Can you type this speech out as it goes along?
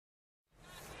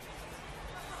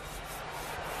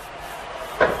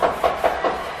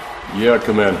Yeah,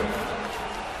 come in.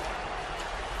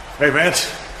 Hey, Vince.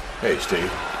 Hey, Steve.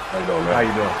 How you doing, man? How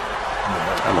you doing?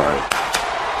 I'm all right.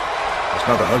 That's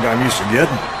not the hug I'm used to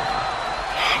getting.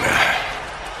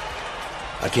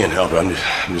 I can't help it. I'm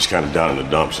just kind of down in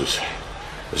the dumps.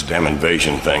 This damn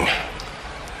invasion thing.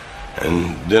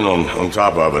 And then on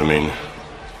top of it, I mean,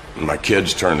 my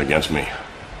kids turned against me.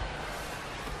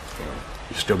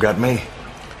 You still got me.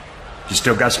 You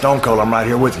still got Stone Cold. I'm right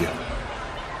here with you.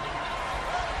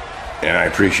 And I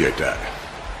appreciate that.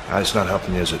 It's not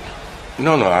helping you, is it?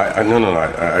 No, I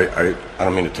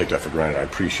don't mean to take that for granted. I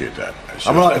appreciate that.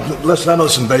 Listen, I know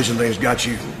this invasion thing's got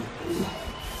you.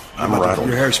 I'm rattled.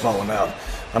 Your hair's falling out.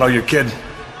 I know your kid,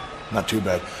 not too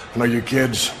bad. I know your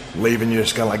kid's leaving you.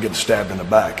 It's kind of like getting stabbed in the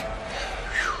back.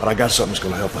 But I got something that's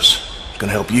going to help us. It's going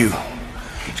to help you.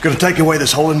 It's going to take away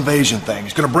this whole invasion thing.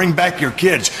 It's going to bring back your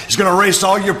kids. It's going to erase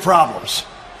all your problems.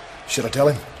 Should I tell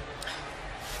him?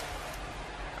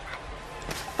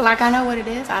 Like I know what it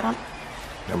is, I don't...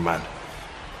 Never mind.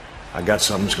 I got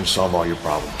something that's going to solve all your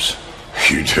problems.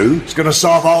 You do? It's going to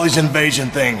solve all these invasion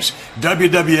things.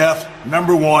 WWF,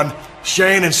 #1,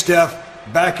 Shane and Steph,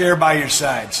 back there by your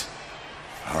sides.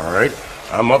 All right.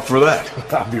 I'm up for that.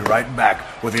 I'll be right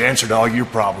back with the answer to all your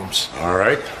problems. All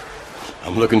right.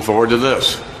 I'm looking forward to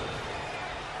this.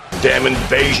 Damn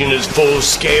invasion is full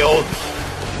scale.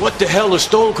 What the hell is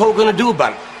Stone Cold gonna do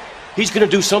about it? He's gonna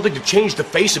do something to change the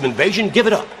face of invasion? Give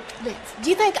it up. Vince, do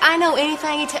you think I know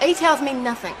anything? He tells me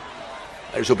nothing.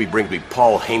 I just hope he brings me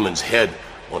Paul Heyman's head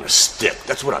on a stick.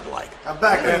 That's what I'd like. I'm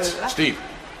back, Vince. Steve.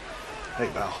 Hey,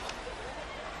 Val.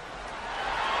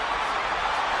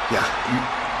 Yeah.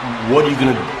 What are you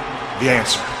gonna do? The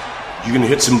answer. You gonna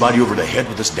hit somebody over the head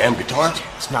with this damn guitar?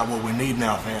 It's not what we need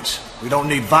now, Vince. We don't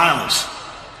need violence.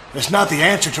 It's not the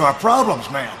answer to our problems,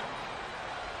 man.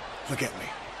 Look at me.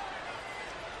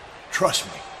 Trust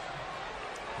me.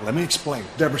 Let me explain.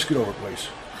 Deborah, scoot over, please.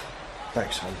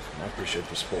 Thanks, hon. I appreciate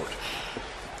the support.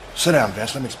 Sit down,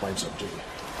 Vince. Let me explain something to you.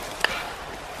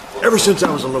 Ever since I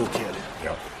was a little kid,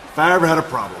 if I ever had a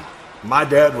problem, my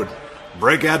dad would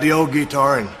break out the old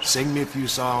guitar and sing me a few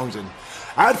songs, and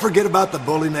I'd forget about the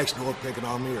bully next door picking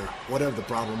on me or whatever the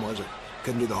problem was. I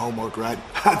couldn't do the homework right.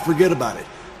 I'd forget about it,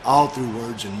 all through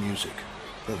words and music,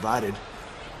 provided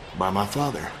by my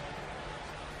father.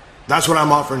 That's what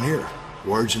I'm offering here,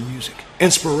 words and music.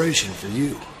 Inspiration for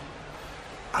you.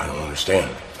 I don't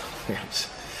understand.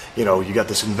 You know, you got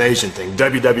this invasion thing.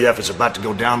 WWF is about to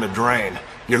go down the drain.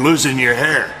 You're losing your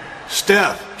hair.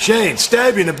 Steph, Shane,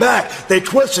 stab you in the back. They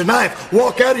twist a knife,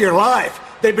 walk out of your life.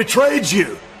 They betrayed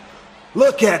you.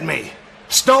 Look at me.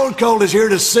 Stone Cold is here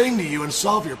to sing to you and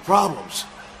solve your problems.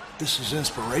 This is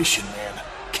inspiration, man.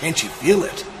 Can't you feel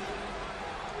it?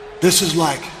 This is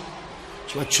like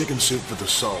chicken soup for the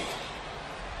soul.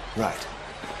 Right.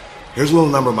 Here's a little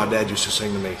number my dad used to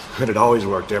sing to me, and it always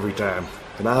worked every time.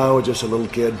 And I was just a little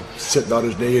kid sitting on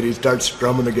his knee, and he'd start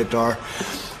strumming the guitar.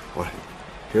 Well,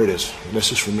 here it is. And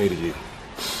this is from me to you.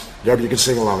 Deborah, you can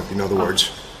sing along if you know the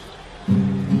words.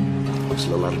 It's a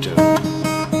little out of tune.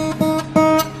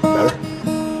 Better?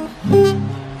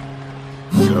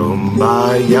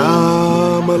 Kumbaya,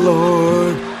 my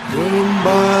lord.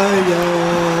 Kumbaya.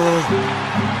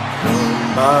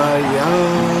 Kumbaya,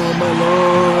 my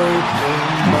lord.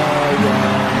 Kumbaya.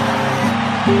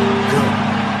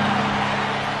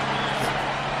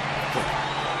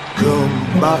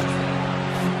 Kumbaya.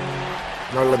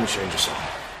 Now let me change the song.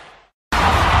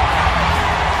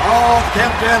 Oh,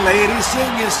 Captain Lady,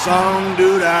 sing your song,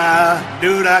 doo-dah,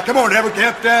 doo-dah. Come on, Deborah,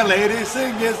 Captain Lady,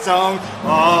 sing your song,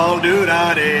 all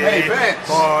doo-dah-dee. Hey, Vince,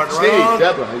 Steve,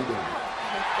 Deborah, how you doing?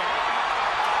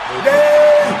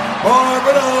 Day,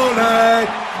 forward all night.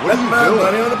 What are you my doing?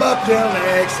 money on the bobtail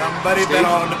leg. Somebody Steve? bet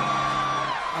on the...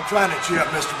 I'm trying to cheer up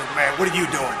Mr. McMahon. What are you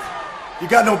doing? You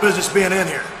got no business being in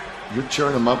here. You're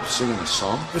cheering him up singing a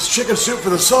song? It's chicken soup for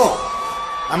the soul.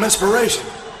 I'm inspiration.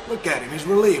 Look at him. He's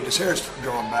relieved. His hair's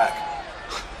growing back.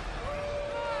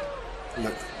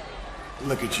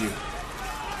 Look at you.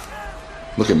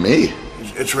 Look at me.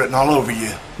 It's written all over you.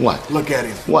 What? Look at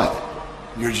him. What?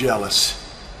 You're jealous.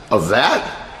 Of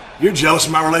that? You're jealous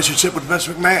of my relationship with Vince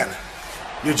McMahon.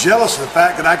 You're jealous of the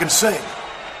fact that I can sing.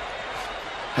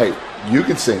 Hey, you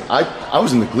can sing. I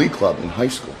was in the Glee Club in high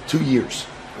school. 2 years.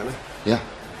 Really? Yeah.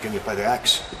 Can you play the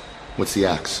axe? What's the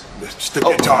axe? It's the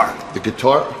guitar. The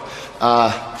guitar?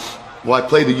 Well, I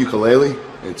play the ukulele.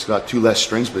 It's got 2 less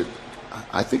strings, but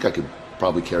I think I could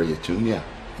probably carry a tune, yeah.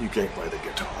 You can't play the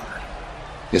guitar.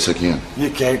 Yes, I can. You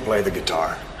can't play the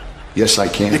guitar. Yes, I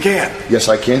can. You can. Yes,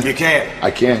 I can. You can.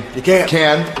 I can. You can.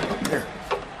 Can. Here.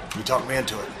 You talk me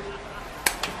into it.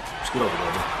 Scoot over,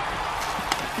 baby.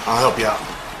 I'll help you out.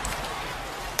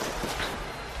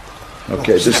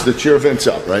 Okay, this is to cheer Vince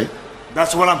up, right?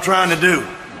 That's what I'm trying to do.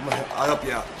 I'll help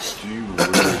you out. Do you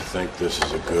really think this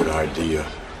is a good idea?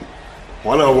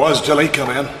 Well, it was till he come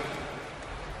in.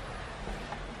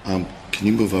 Can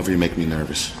you move over? You make me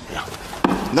nervous. Yeah.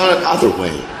 Not another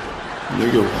way. You're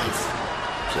your wife.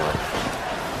 Sorry.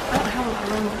 I don't have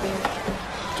a room up there.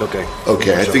 It's okay.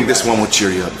 Okay, I think this one will cheer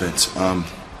you up, Vince.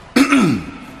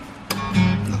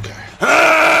 Okay.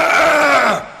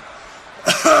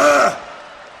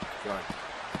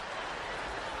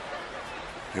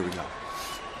 Here we go.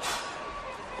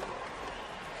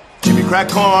 Jimmy crack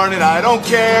corn and I don't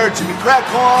care. Jimmy crack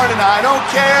corn and I don't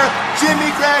care. Jimmy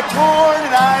crack corn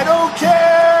and I don't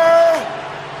care.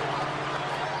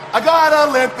 I got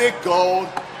Olympic gold.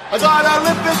 I got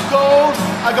Olympic gold.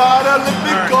 I got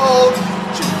Olympic gold.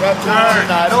 Jimmy crack corn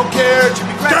and I don't care.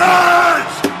 Jimmy crack corn.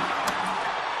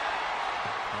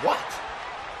 What?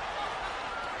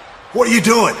 What are you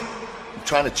doing? I'm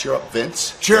trying to cheer up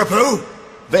Vince. Cheer up who?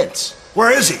 Vince. Where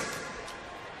is he?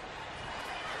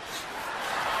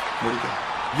 Where'd he go?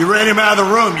 You ran him out of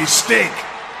the room. You stink.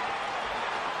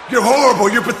 You're horrible.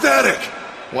 You're pathetic.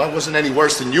 Well, I wasn't any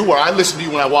worse than you were. I listened to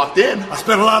you when I walked in. I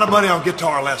spent a lot of money on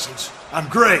guitar lessons. I'm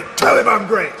great. Tell him I'm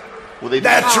great. Well, they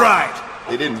That's right.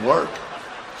 They didn't work.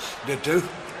 Did too?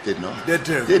 Did not. Did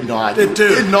too? Did not. Did too?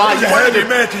 Did not. You had me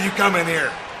mad till you come in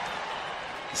here.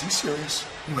 Is he serious?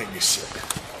 You make me sick.